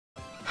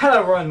Hello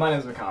everyone, my name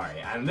is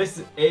Makari, and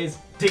this is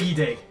Diggy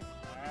Dig.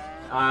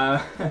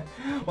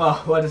 Well,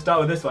 where to start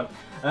with this one?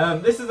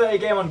 This is a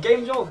game on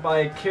Game Jolt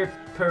by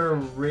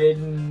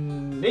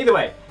Kirperin. Either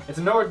way, it's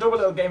a double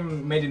little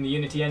game made in the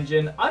Unity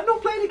engine. I've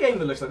not played a game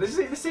that looks like this.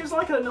 This seems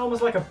like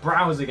almost like a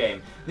browser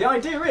game. The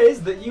idea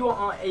is that you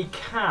are a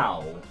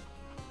cow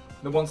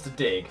that wants to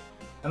dig,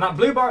 and that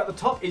blue bar at the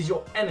top is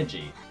your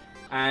energy.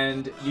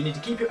 And you need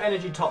to keep your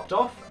energy topped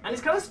off, and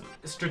it's kind of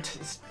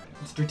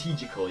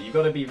strategical. You've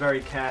got to be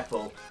very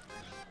careful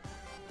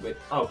with...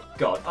 Oh,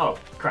 God. Oh,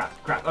 crap.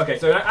 Okay,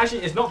 so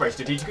actually it's not very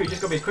strategical. You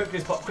just got to be as quick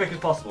as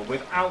possible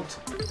without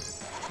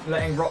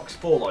letting rocks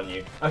fall on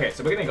you. Okay,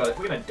 so we're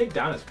gonna dig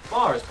down as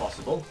far as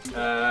possible,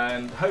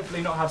 and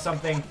hopefully not have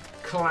something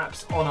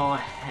collapse on our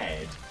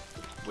head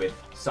with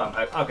some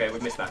hope. Okay, we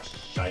missed that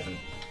shizen.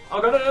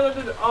 Oh, God.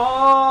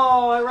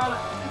 Oh, I ran it.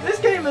 This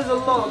game is a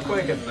lot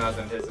quicker than I was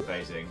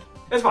anticipating.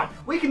 It's fine.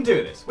 We can do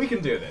this. We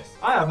can do this.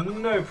 I have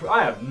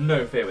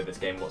no fear with this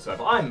game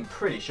whatsoever. I'm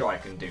pretty sure I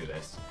can do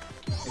this.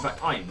 In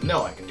fact, I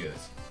know I can do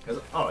this.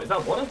 Oh, is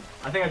that water?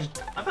 I think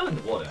I fell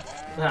into water.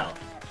 What the hell?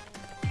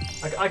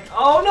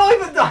 Oh no!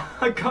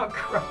 I got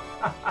crushed.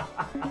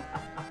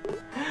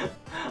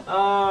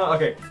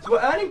 Okay. So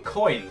we're earning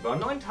coins, but I'm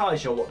not entirely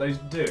sure what those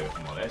do, if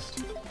I'm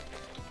honest.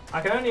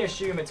 I can only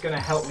assume it's going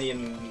to help me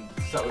in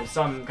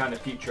some kind of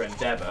future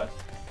endeavour.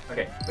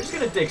 Okay, we're just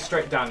going to dig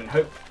straight down and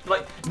hope...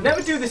 Like,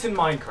 never do this in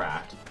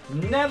Minecraft.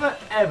 Never,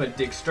 ever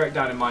dig straight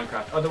down in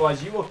Minecraft.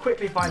 Otherwise, you will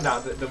quickly find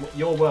out that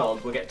your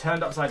world will get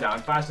turned upside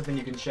down faster than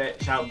you can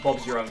shout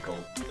Bob's your uncle.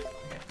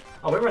 Okay.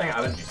 Oh, we're running out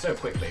of energy so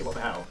quickly. What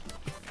the hell?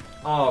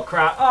 Oh,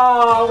 crap.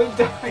 Oh, we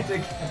died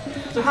again.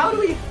 So how do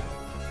we...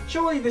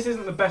 Surely this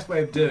isn't the best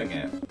way of doing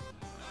it.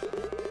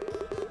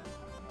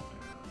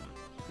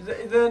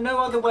 Is there no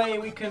other way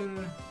we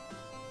can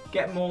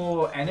get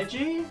more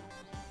energy?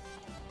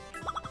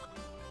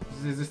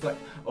 Is this like...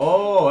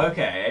 Oh,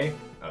 okay.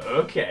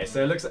 Okay,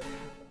 so it looks like...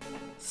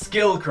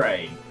 Skill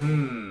crane.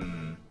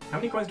 How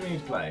many coins do we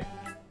need to play?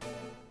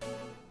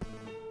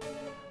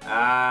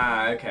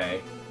 Ah,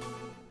 okay.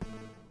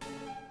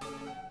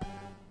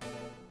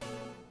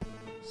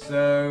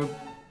 So,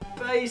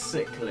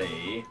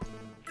 basically...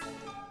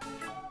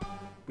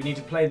 We need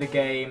to play the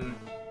game...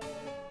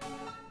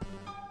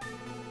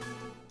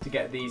 to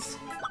get these...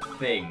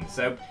 things.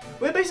 So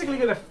we're basically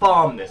going to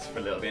farm this for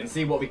a little bit and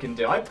see what we can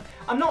do.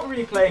 I'm not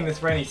really playing this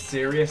for any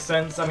serious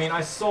sense. I mean, I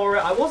saw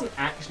it. I wasn't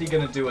actually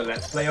going to do a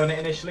let's play on it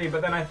initially,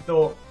 but then I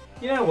thought,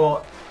 you know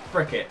what?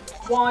 Frick it.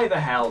 Why the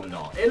hell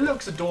not? It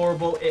looks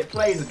adorable, it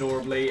plays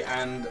adorably,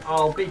 and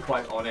I'll be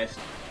quite honest.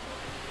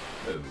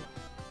 Ooh.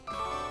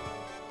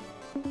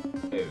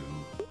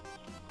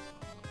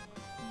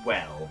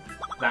 Well,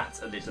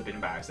 that's a little bit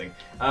embarrassing.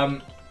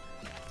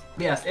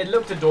 Yes, it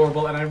looked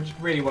adorable, and I just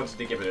really wanted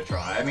to give it a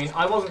try. I mean,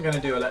 I wasn't going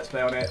to do a let's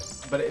play on it,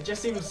 but it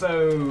just seemed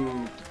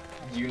so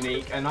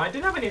unique, and I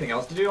didn't have anything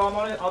else to do,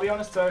 I'll be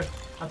honest, so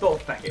I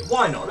thought, feck it,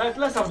 why not?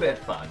 Let's have a bit of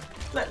fun.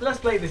 Let's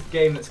play this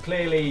game that's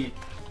clearly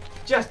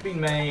just been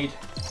made,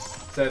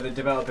 so the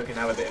developer can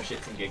have a bit of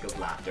shits and giggles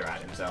laughter at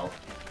himself.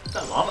 Is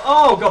that lava?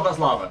 Oh, God, that's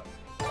lava.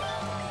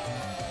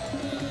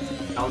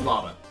 That was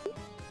lava.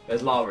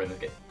 There's lava in this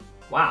game.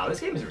 Wow, this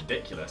game is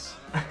ridiculous.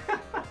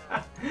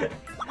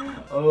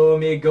 Oh,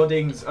 me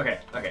goddings. Okay,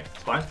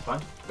 it's fine.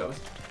 Got this.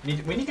 We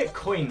need to get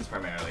coins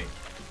primarily.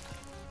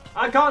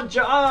 I can't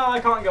I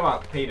can't go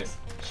up. Penis.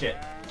 Shit.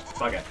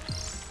 Bugger.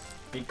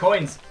 Need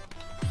coins.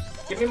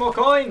 Give me more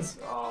coins.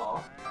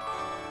 Oh,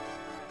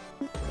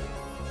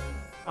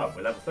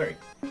 we're level 3.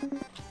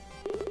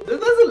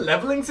 There's a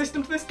leveling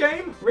system to this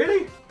game?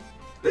 Really?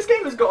 This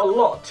game has got a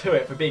lot to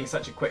it for being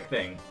such a quick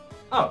thing.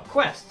 Oh,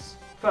 quests.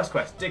 First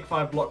quest. Dig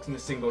 5 blocks in a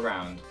single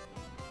round.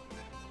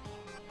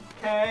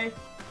 Okay.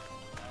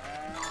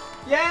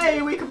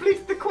 Yay! We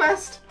completed the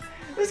quest.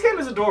 This game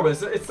is adorable.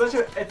 It's such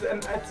a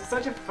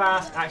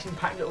fast,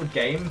 action-packed little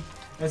game.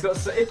 And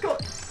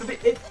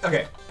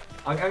okay.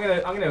 I'm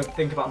gonna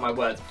think about my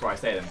words before I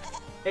say them.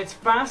 It's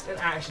fast and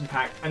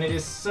action-packed, and it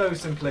is so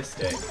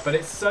simplistic, but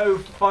it's so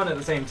fun at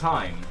the same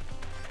time.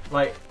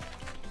 Like,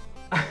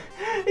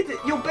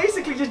 you're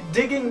basically just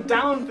digging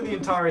down for the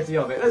entirety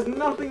of it. There's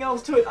nothing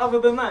else to it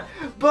other than that.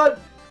 But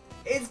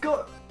it's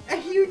got a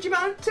huge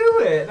amount to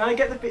it, and I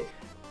get the...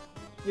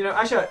 You know,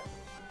 actually,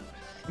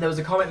 there was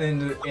a comment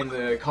in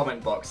the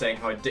comment box saying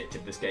how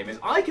addictive this game is.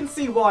 I can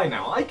see why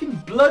now. I can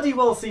bloody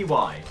well see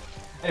why.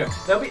 Anyway,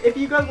 if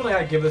you guys want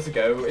to give this a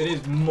go, it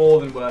is more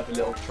than worth a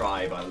little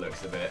try by the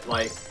looks of it.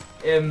 Like,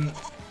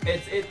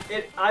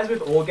 as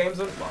with all games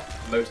on, well,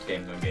 most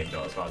games on Game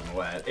Jolt as far as I'm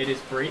aware, it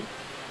is free.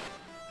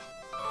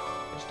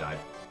 I just died.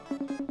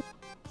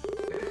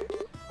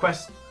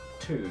 Quest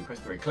 2,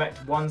 Quest 3.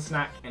 Collect 1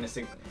 snack in a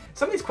single...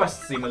 Some of these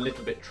quests seem a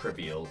little bit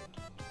trivial.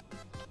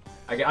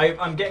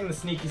 I'm getting the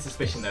sneaky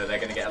suspicion, though, they're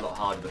going to get a lot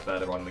harder the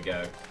further on we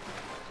go.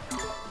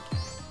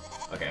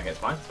 Okay, it's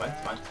fine.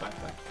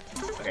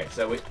 Okay,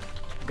 so we're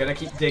going to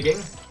keep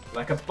digging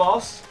like a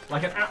boss,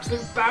 like an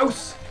absolute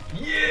boss.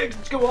 Yeah,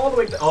 let's go all the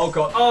way to... Oh,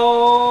 God.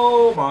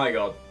 Oh, my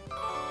God.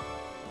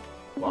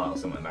 Well, that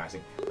was somewhat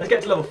embarrassing. Let's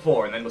get to level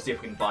 4 and then we'll see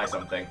if we can buy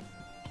something.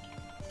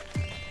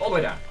 All the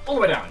way down. All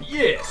the way down.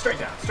 Yeah, straight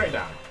down. Straight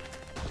down.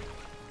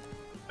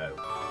 Oh.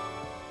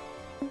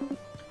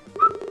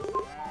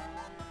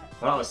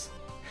 Well, that was...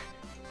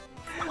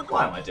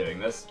 Why am I doing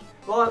this?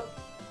 Well,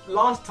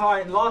 last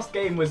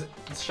game was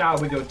Shower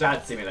with Your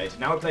Dad Simulator.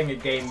 Now we're playing a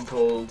game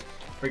called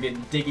friggin'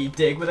 Diggy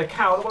Dig with a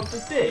cow that wants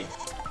to dig.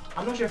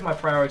 I'm not sure if my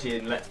priority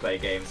in Let's Play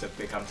games have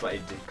become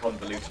slightly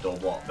convoluted or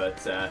what,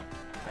 but I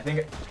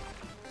think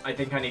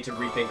I need to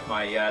rethink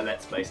my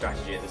Let's Play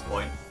strategy at this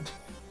point.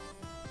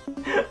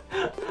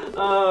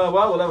 Well,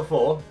 we're level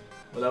 4.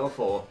 We're level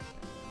 4.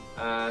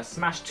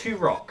 Smash 2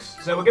 rocks.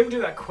 So we're going to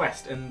do that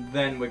quest, and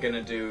then we're going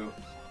to do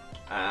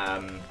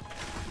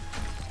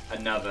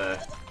another...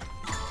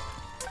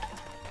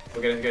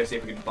 We're going to go see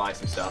if we can buy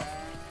some stuff.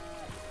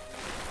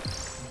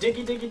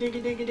 Diggy diggy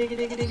diggy diggy diggy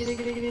diggy diggy diggy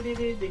diggy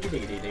diggy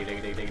diggy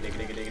diggy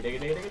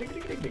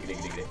diggy diggy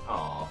diggy.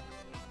 Aww.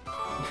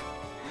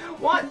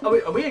 What?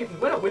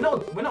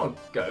 We're not a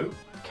goat,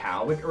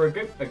 cow. We're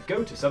a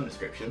goat to some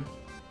description.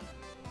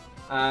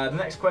 The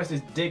next quest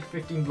is dig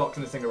 15 blocks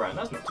in a single round.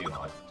 That's not too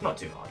hard. It's not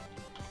too hard.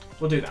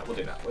 We'll do that. We'll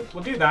do that.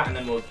 We'll do that, and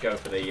then we'll go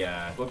for the.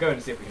 We'll go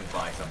and see if we can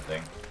buy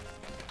something.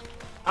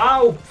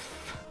 Ow!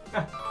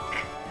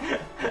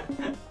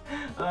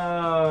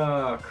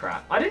 Oh,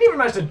 crap. I didn't even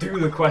manage to do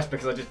the quest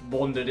because I just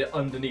wandered it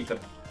underneath a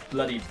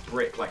bloody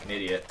brick like an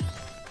idiot.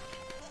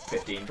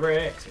 15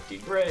 bricks,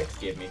 15 bricks,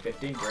 give me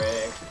 15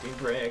 bricks, 15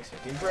 bricks,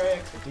 15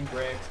 bricks, 15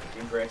 bricks,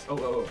 15 bricks.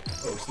 Oh,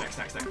 snack,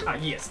 snack, snack. Ah,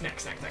 yeah, snack,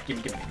 snack, snack. Give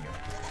me.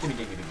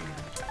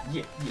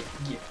 Yeah,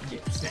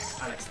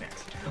 snacks. I like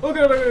snacks. Oh,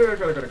 go.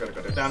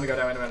 Down we go,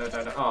 down.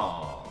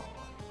 Oh.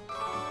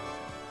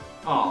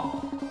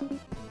 Oh.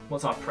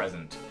 What's our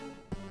present?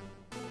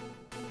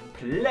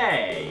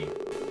 Play.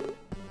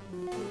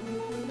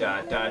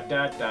 Da.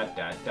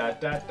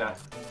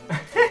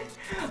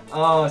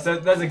 Oh, so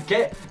there's a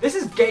game. This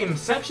is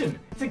gameception.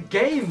 It's a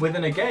game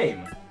within a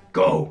game.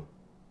 Go.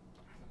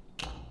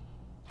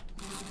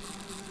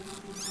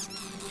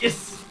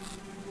 Yes.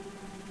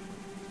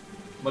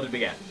 What did we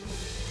get?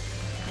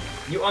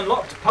 You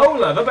unlocked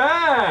Polar the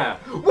bear.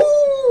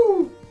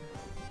 Woo!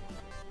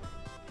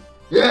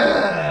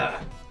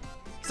 Yeah.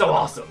 So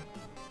awesome.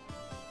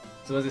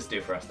 So what does this do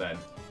for us then?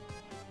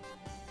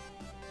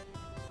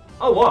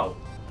 Oh, whoa.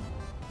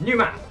 New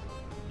map.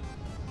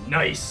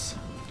 Nice.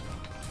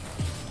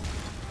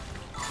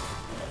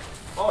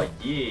 Oh,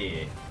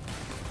 yeah.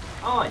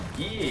 Oh,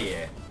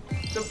 yeah.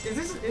 So,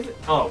 is it?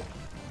 Oh.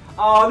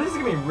 Oh, this is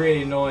going to be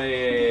really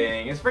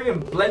annoying. It's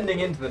freaking blending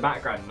into the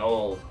background and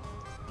all.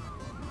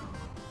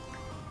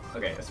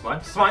 Okay, that's fine.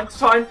 It's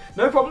fine.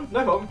 No problem.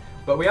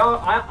 But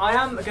I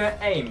am going to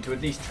aim to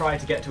at least try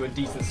to get to a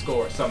decent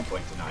score at some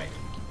point tonight.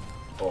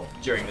 Or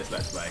during this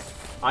Let's Play.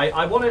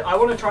 I want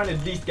to try and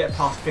at least get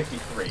past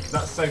 53, because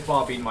that's so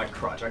far been my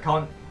crutch. I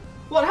can't...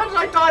 What? How did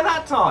I die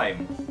that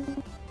time?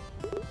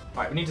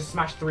 Alright, we need to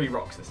smash 3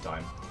 rocks this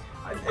time.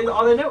 Are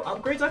there no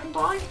upgrades I can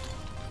buy?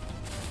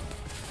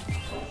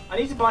 I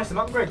need to buy some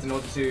upgrades in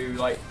order to,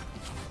 like,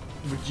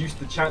 reduce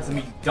the chance of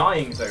me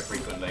dying so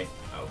frequently.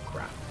 Oh,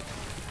 crap.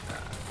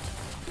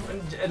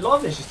 And a lot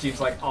of this just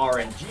seems like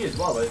RNG as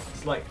well.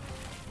 It's like...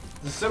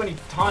 There's so many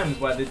times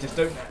where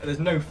there's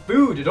no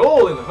food at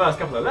all in the first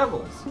couple of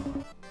levels.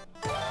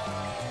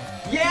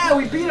 Yeah,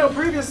 we beat our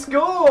previous score!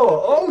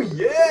 Oh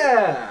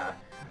yeah!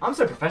 I'm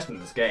so professional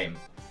in this game.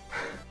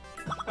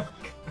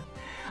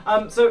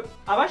 So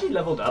I've actually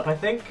leveled up, I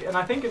think, and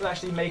I think it's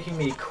actually making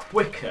me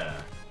quicker.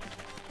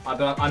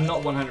 But I'm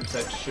not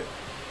 100%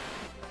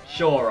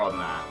 sure on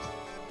that.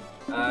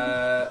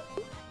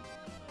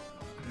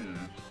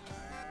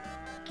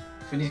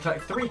 So we need to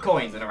collect 3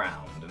 coins in a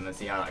round, and let's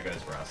see how that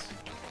goes for us.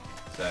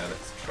 So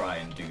let's try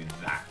and do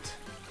that.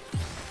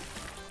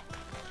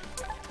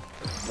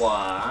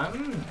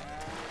 1.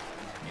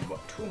 Need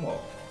what? 2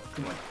 more.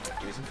 Come on,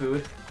 give me some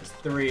food. There's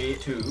 3,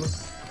 2.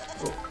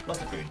 Oh, lots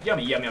of food.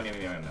 Yummy.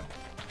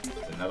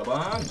 There's another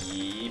one.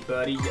 Yeah,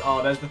 buddy.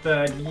 Oh, there's the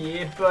 3rd.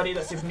 Yeah, buddy.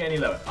 Let's see if we can get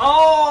any lower.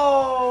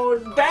 Oh,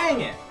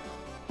 dang it!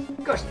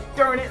 Gosh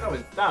darn it!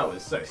 That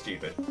was so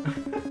stupid.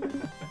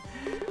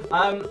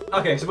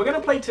 Okay, so we're gonna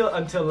play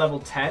until level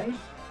 10,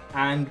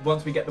 and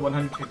once we get the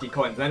 150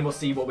 coins, then we'll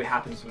see what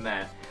happens from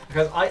there.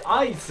 Because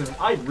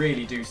I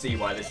really do see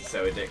why this is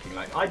so addicting.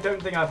 Like, I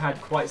don't think I've had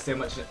quite so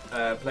much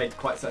played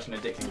quite such an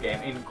addicting game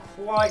in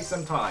quite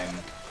some time.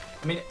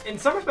 I mean, in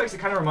some respects, it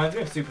kind of reminds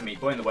me of Super Meat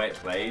Boy in the way it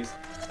plays,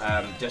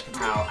 just from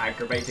how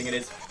aggravating it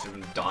is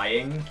from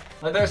dying.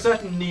 Like, there are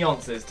certain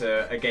nuances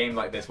to a game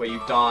like this where you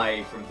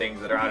die from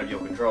things that are out of your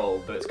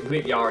control, but it's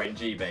completely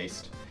RNG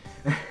based.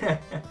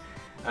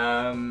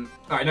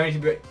 Alright, now we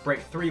need to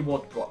break 3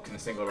 water blocks in a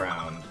single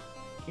round.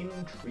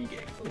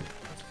 Intriguing. Ooh,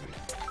 that's food.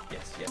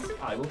 Yes,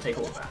 I will take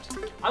all of that.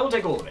 I will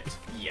take all of it.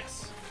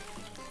 Yes.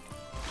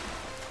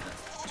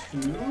 That's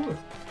 2.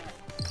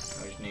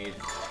 I just need...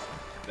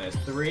 There's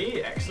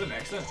 3. Excellent.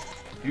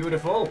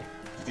 Beautiful.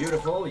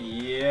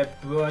 Yeah,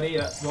 buddy.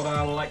 That's what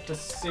I like to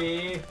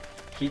see.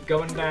 Keep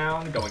going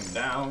down. The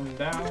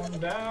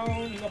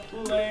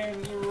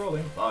plains are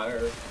rolling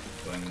fire.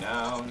 Going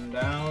down,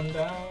 down,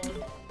 down.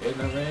 In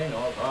the ring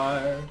of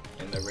fire.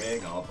 In the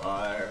ring of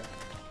fire.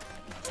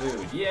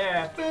 Food,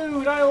 yeah,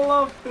 food! I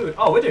love food!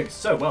 Oh, we're doing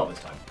so well this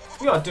time.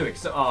 We are doing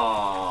so...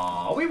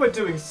 Aww, we were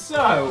doing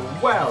so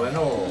well and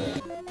all.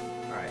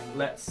 Alright,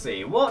 let's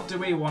see. What do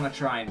we want to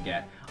try and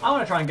get? I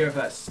want to try and go for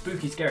that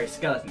spooky, scary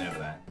skeleton over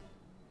there.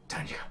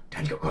 Down you go,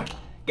 down you go, go on.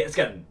 Get the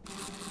skeleton.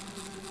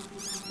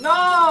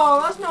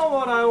 No, that's not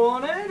what I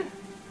wanted.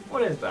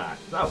 What is that?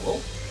 Is that a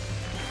wolf?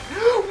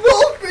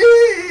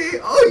 Wolfie!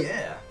 Oh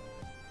yeah!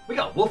 We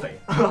got Wolfie.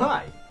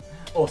 Hi.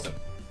 Awesome.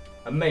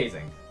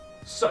 Amazing.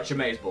 Such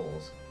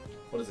amazeballs.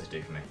 What does this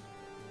do for me?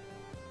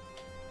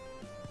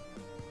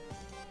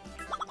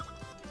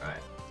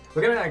 Alright.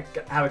 We're gonna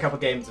have a couple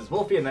games as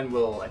Wolfie and then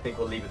I think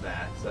we'll leave it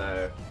there.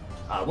 So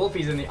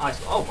Wolfie's in the ice.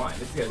 Oh my,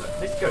 this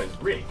goes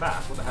really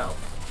fast, what the hell?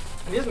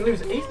 And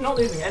he's not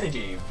losing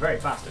energy very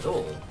fast at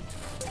all.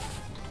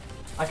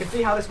 I can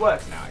see how this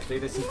works now actually,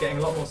 this is getting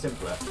a lot more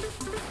simpler.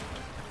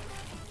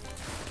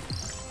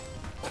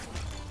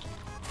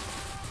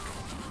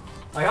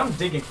 Like, I'm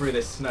digging through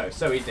this snow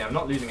so easily, I'm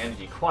not losing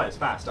energy quite as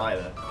fast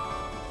either.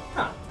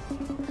 Huh.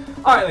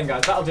 Alright then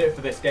guys, that'll do it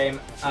for this game.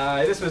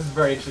 This was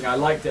very interesting, I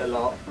liked it a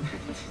lot.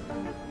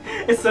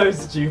 It's so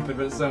stupid,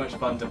 but it's so much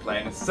fun to play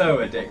and it's so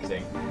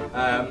addicting.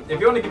 If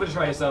you want to give it a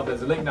try yourself,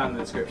 there's a link down in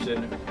the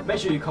description. Make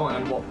sure you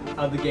comment on what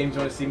other games you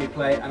want to see me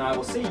play, and I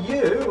will see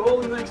you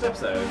all in the next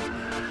episode.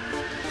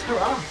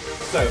 Ta-ra!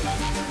 So,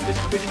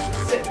 we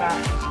just sit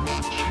back,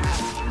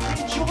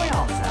 chat, enjoy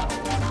ourselves.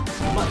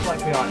 Much like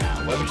we are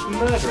now, where we're just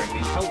murdering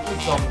these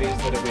helpless zombies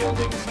that are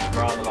wielding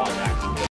rather large axes.